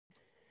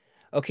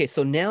Okay,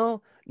 so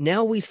now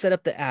we set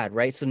up the ad,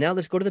 right? So now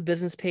let's go to the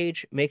business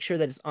page, make sure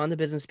that it's on the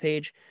business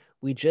page.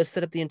 We just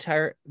set up the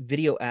entire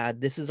video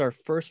ad. This is our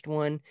first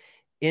one,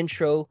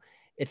 intro.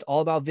 It's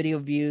all about video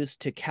views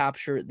to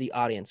capture the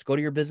audience. Go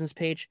to your business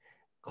page,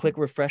 click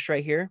refresh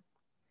right here,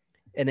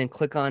 and then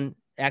click on,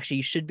 actually,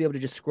 you should be able to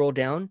just scroll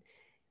down.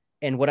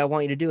 And what I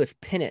want you to do is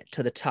pin it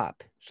to the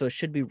top. So it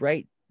should be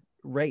right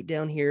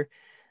down here.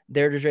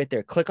 There it is right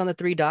there. Click on the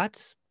three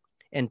dots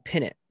and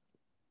pin it.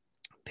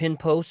 Pin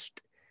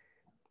post,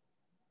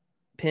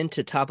 pin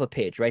to top of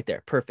page right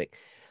there. Perfect.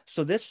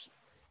 So this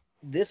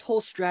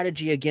whole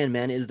strategy again,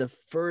 man, is the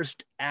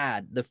first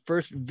ad, the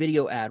first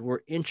video ad.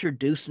 We're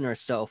introducing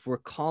ourselves. We're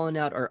calling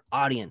out our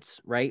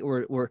audience, right?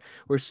 We're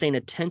saying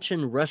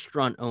attention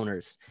restaurant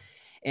owners,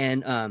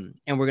 and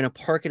we're going to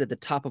park it at the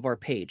top of our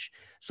page.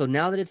 So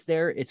now that it's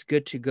there, it's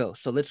good to go.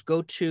 So let's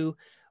go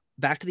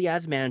back to the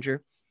ads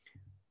manager.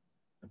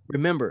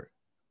 Remember,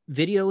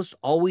 videos,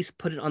 always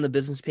put it on the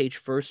business page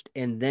first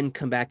and then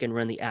come back and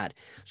run the ad.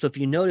 So if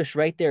you notice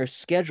right there,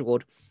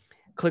 scheduled,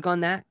 click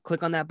on that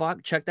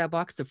box, check that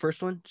box, the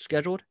first one,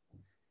 scheduled.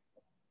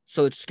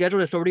 So it's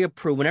scheduled, it's already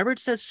approved. Whenever it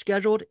says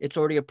scheduled, it's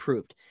already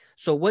approved.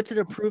 So what's it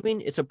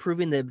approving? It's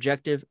approving the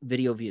objective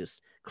video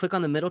views. Click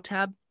on the middle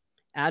tab,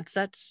 ad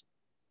sets.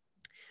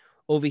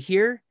 Over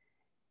here,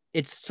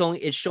 it's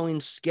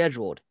showing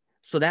scheduled.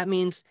 So that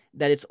means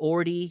that it's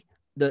already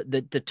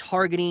the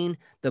targeting,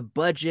 the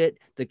budget,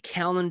 the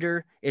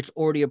calendar, it's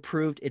already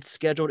approved, it's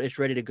scheduled, it's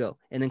ready to go.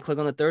 And then click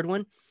on the third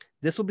one.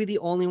 This will be the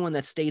only one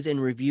that stays in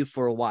review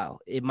for a while.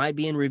 It might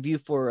be in review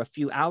for a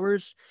few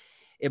hours.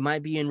 It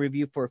might be in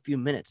review for a few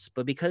minutes,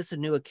 but because it's a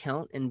new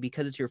account and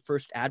because it's your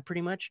first ad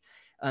pretty much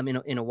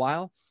in a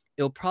while,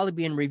 it'll probably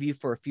be in review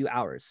for a few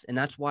hours. And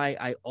that's why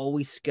I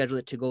always schedule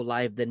it to go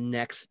live the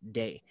next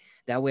day.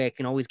 That way I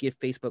can always give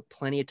Facebook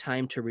plenty of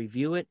time to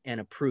review it and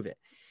approve it.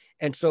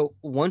 And so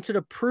once it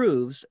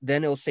approves,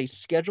 then it'll say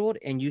scheduled,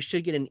 and you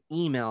should get an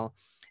email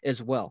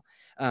as well.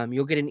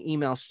 You'll get an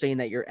email saying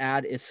that your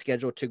ad is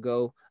scheduled to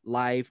go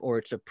live or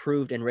it's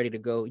approved and ready to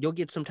go. You'll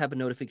get some type of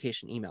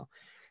notification email.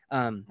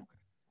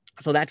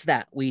 So that's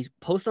that. We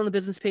post on the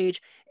business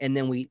page, and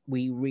then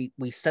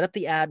we set up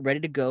the ad ready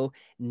to go.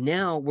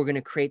 Now we're going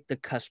to create the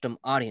custom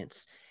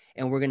audience,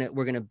 and we're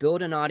going to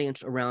build an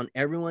audience around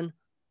everyone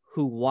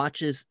who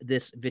watches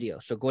this video.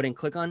 So go ahead and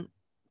click on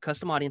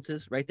custom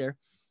audiences right there.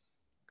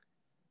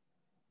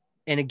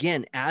 And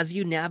again, as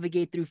you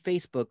navigate through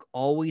Facebook,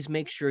 always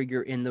make sure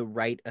you're in the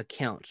right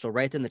account. So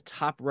right in the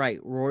top right,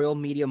 Royal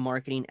Media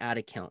Marketing ad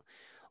account.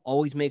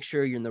 Always make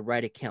sure you're in the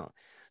right account.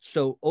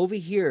 So over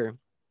here,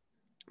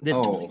 this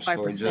 25%,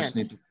 so I just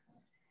need to...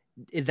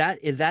 is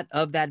that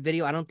of that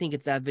video? I don't think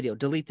it's that video.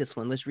 Delete this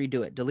one. Let's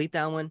redo it. Delete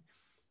that one.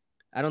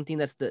 I don't think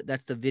that's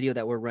the video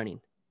that we're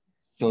running.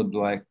 So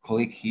do I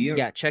click here?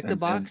 Yeah, check the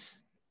box,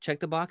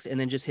 and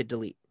then just hit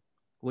delete.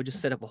 We'll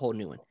just set up a whole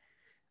new one.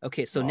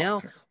 Okay, so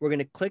now we're going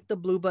to click the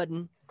blue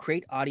button,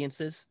 create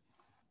audiences,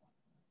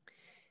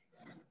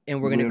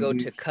 and we're going to go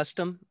to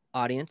custom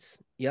audience.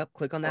 Yep,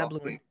 click on that blue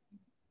one,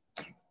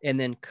 and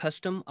then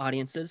custom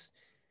audiences.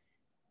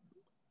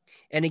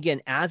 And again,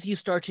 as you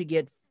start to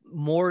get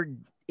more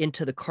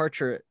into the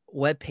Kartra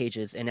web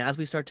pages, and as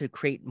we start to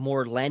create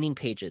more landing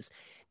pages,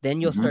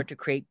 then you'll start to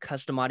create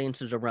custom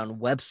audiences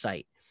around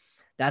website.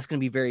 That's going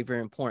to be very,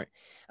 very important.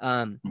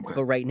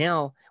 But right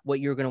now, what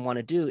you're going to want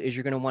to do is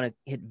you're going to want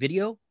to hit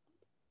video,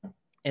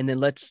 and then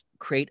let's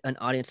create an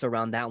audience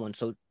around that one.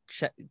 So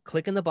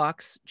click in the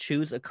box,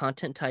 choose a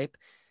content type,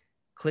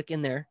 click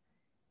in there,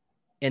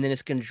 and then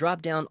it's going to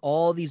drop down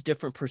all these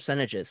different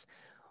percentages.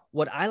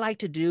 What I like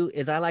to do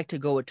is I like to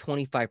go at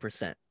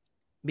 25%,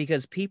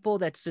 because people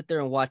that sit there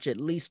and watch at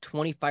least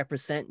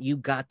 25%, you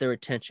got their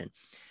attention.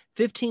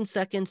 15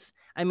 seconds,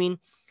 I mean,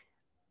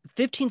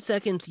 15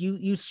 seconds,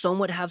 you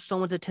somewhat have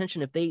someone's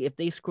attention. If they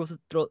scrolling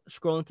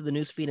through the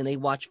news feed and they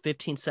watch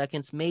 15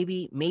 seconds,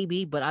 maybe,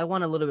 but I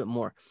want a little bit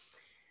more.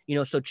 You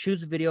know, so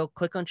choose video,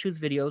 click on choose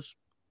videos,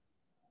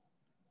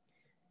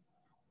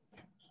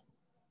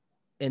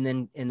 and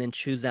then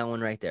choose that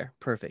one right there.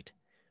 Perfect.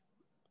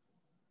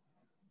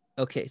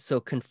 Okay, so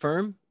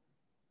confirm,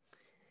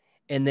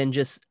 and then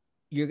just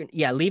leave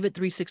it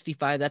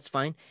 365. That's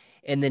fine,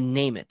 and then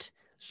name it.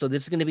 So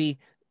this is going to be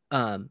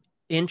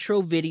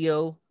intro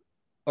video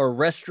or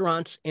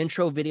restaurants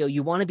intro video.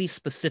 You want to be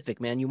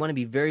specific, man. You want to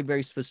be very,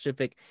 very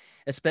specific,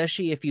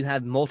 especially if you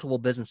have multiple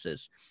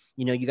businesses.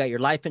 You know, you got your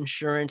life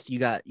insurance, you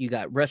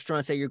got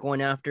restaurants that you're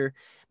going after.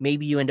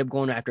 Maybe you end up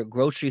going after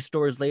grocery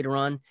stores later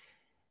on.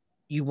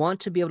 You want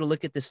to be able to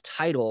look at this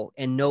title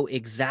and know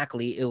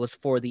exactly it was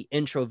for the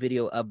intro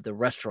video of the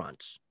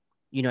restaurants.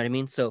 You know what I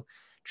mean? So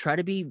try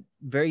to be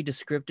very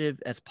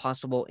descriptive as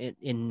possible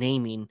in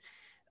naming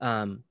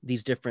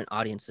these different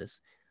audiences.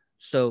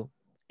 So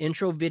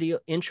intro video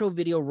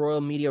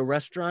Royal Media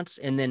Restaurants,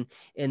 and then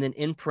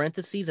in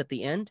parentheses at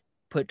the end,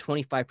 put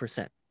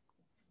 25%.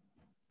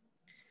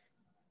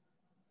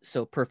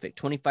 So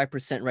perfect,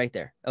 25% right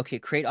there. Okay,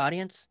 create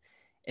audience,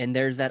 and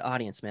there's that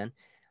audience, man.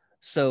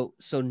 So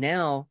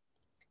now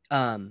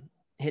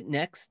hit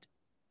next.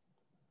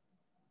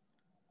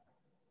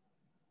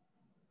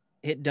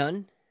 hit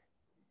done,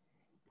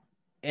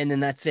 and then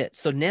that's it.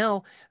 So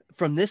now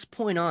from this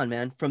point on,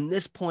 man, from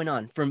this point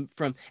on, from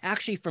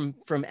actually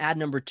from ad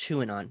number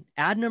 2 and on,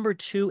 ad number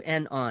 2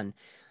 and on,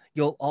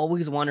 you'll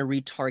always want to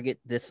retarget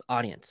this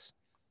audience.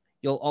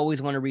 You'll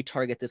always want to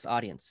retarget this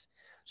audience.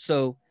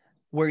 So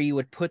where you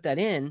would put that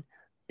in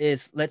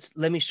is let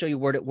me show you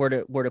where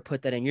to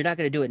put that in. You're not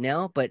going to do it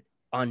now, but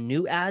on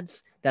new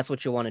ads, that's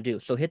what you'll want to do.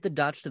 So hit the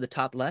dots to the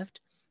top left,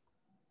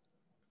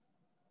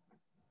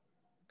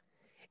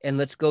 and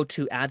let's go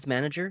to Ads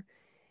Manager.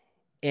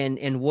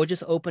 And we'll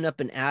just open up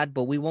an ad,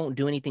 but we won't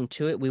do anything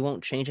to it. We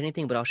won't change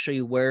anything, but I'll show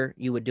you where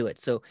you would do it.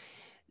 So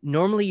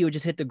normally you would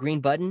just hit the green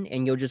button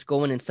and you'll just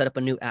go in and set up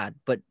a new ad.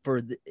 But for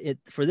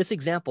this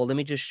example, let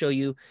me just show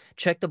you.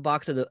 Check the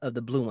box of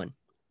the blue one.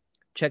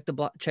 Check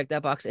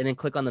that box and then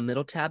click on the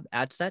middle tab,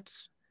 Ad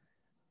Sets.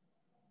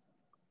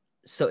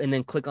 So and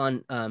then click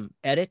on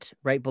Edit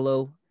right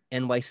below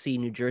NYC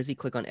New Jersey.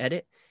 Click on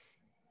Edit.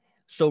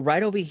 So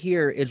right over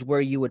here is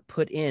where you would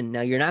put in.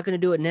 Now you're not going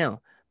to do it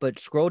now, but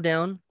scroll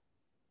down.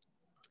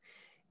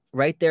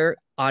 Right there,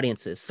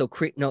 audiences. So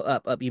create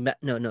up. Up.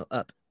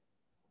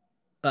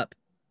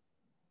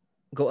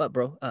 Go up,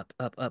 bro.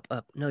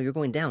 Up. No, you're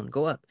going down.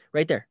 Go up.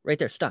 Right there.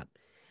 Stop.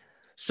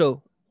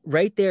 So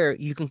right there,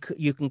 you can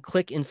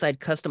click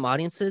inside custom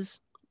audiences.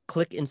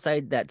 Click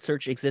inside that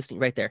search existing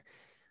right there.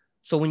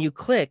 So when you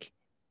click,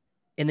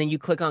 and then you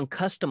click on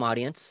custom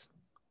audience.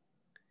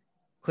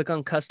 Click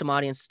on custom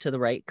audience to the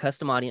right.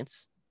 Custom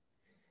audience.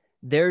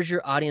 There's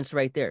your audience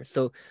right there.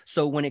 So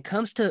when it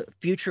comes to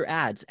future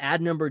ads,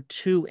 ad number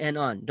 2 and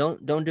on,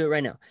 don't do it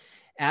right now.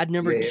 Ad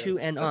number 2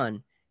 and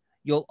on,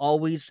 you'll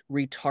always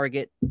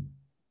retarget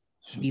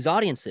these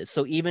audiences.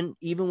 So even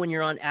when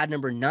you're on ad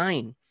number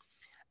 9,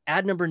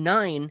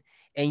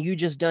 and you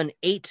just done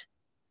 8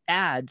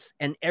 ads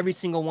and every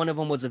single one of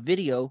them was a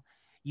video,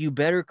 you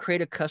better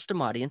create a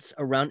custom audience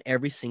around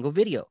every single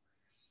video.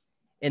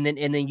 And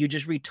then you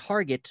just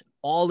retarget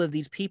all of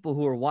these people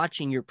who are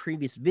watching your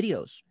previous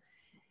videos.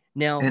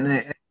 Now,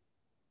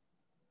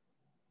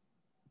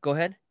 go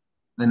ahead.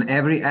 Then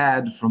every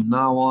ad from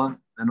now on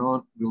and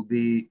on will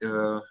be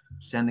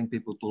sending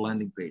people to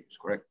landing pages,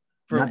 correct?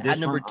 From ad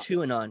number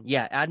 2 and on.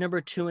 Yeah, ad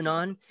number 2 and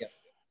on. Yeah.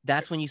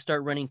 That's when you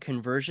start running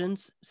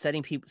conversions,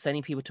 sending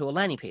people to a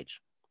landing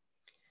page.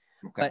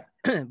 Okay.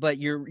 But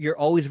you're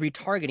always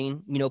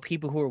retargeting,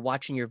 people who are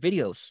watching your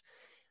videos.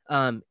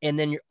 And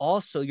then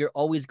you're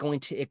always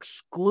going to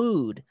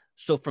exclude.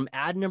 So from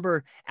ad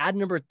number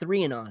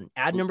 3 and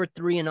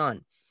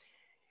on,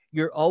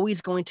 you're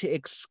always going to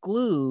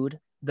exclude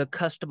the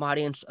custom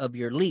audience of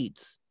your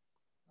leads.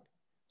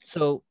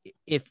 So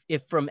if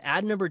from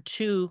ad number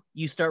 2,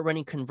 you start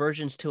running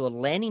conversions to a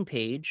landing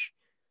page,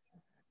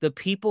 the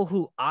people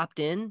who opt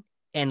in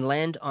and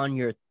land on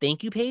your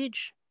thank you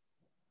page,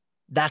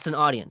 that's an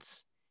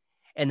audience.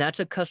 And that's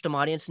a custom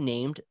audience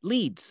named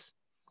leads.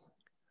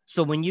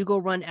 So when you go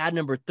run ad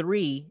number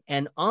 3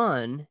 and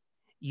on,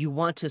 you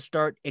want to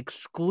start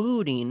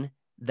excluding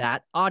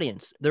that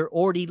audience. They're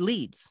already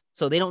leads,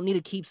 so they don't need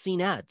to keep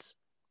seeing ads.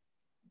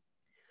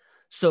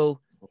 So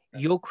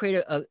you'll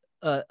create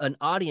an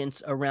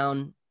audience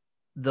around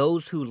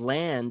those who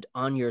land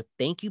on your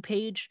thank you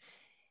page,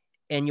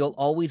 and you'll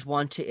always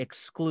want to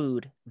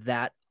exclude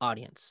that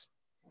audience.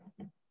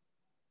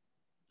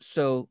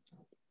 So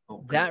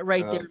that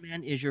right there,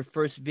 man, is your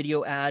first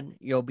video ad.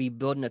 You'll be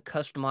building a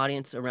custom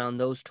audience around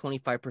those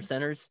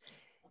 25%ers.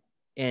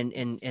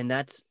 And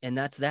that's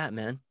that,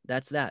 man.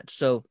 That's that.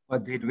 So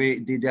but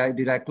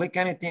did I click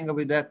anything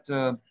with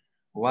that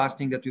last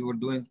thing that we were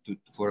doing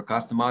for a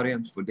custom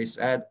audience for this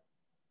ad?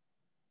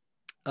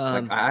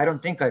 Like I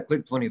don't think I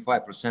clicked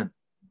 25%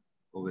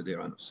 over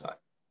there on the side.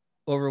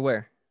 Over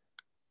where?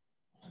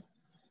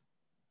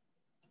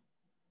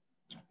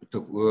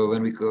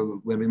 When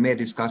we made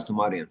this custom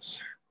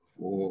audience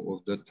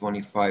for the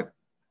 25.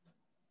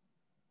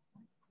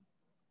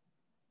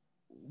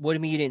 What do you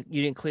mean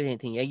you didn't click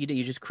anything? Yeah, you did.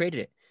 You just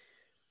created it.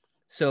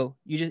 So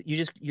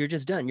you're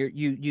just done.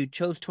 You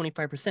chose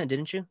 25%,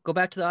 didn't you? Go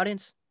back to the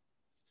audience.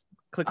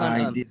 Click on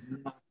I did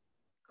not.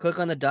 Click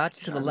on the dots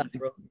to the left,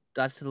 bro.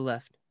 Dots to the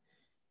left.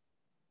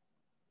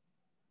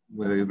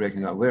 Where are you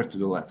breaking out? Where to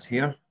the left?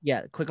 Here?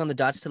 Yeah, click on the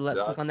dots to the left.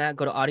 Click on that.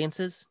 Go to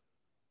audiences.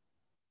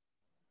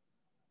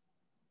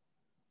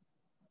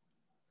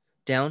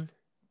 Down.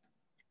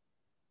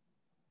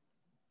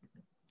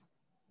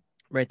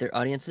 Right there,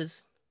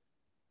 audiences.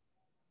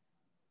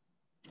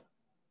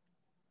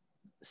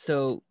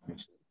 So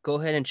go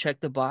ahead and check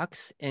the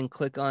box and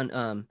click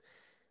on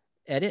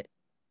edit.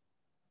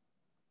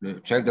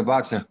 Check the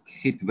box and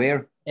hit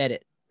where?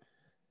 Edit.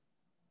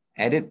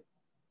 Edit?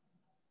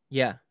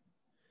 Yeah.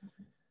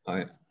 All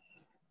right.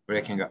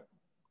 Breaking up.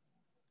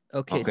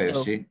 Okay,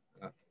 so see.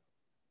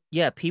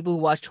 Yeah, people who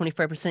watch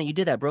 25%, you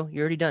did that, bro.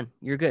 You're already done.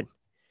 You're good.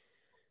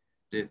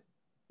 Did.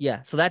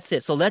 Yeah, so that's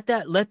it. So let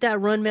that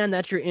run, man.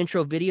 That's your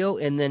intro video,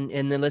 and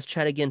then let's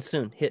chat again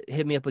soon.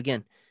 Hit me up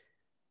again.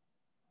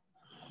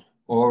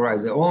 All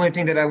right. The only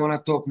thing that I want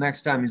to talk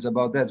next time is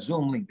about that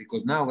Zoom link,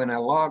 because now when I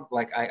log,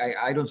 like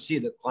I don't see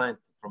the client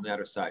from the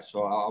other side.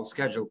 So I'll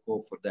schedule a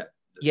call for that.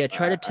 Yeah,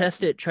 try to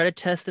test it. Try to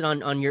test it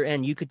on your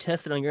end. You could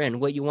test it on your end.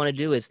 What you want to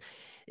do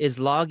is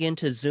log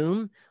into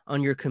Zoom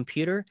on your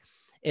computer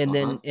and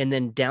then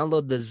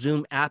download the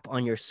Zoom app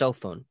on your cell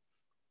phone.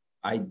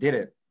 I did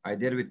it. I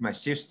did it with my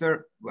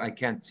sister. I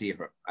can't see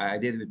her. I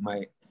did it with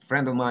my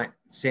friend of mine.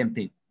 Same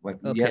thing. Like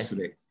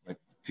yesterday, like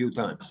a few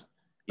times.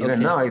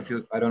 Even now, I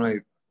don't know,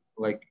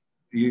 like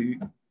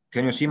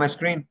can you see my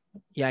screen?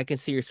 Yeah, I can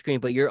see your screen,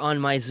 but you're on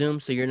my Zoom,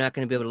 so you're not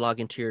going to be able to log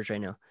into yours right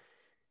now.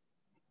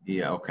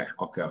 Yeah, okay.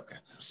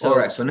 So, all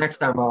right, so next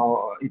time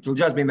it will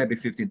just be maybe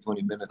 15,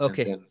 20 minutes.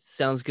 Okay, and then...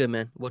 sounds good,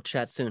 man. We'll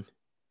chat soon.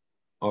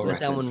 All Let right,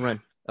 that one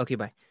run. Okay,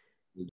 bye.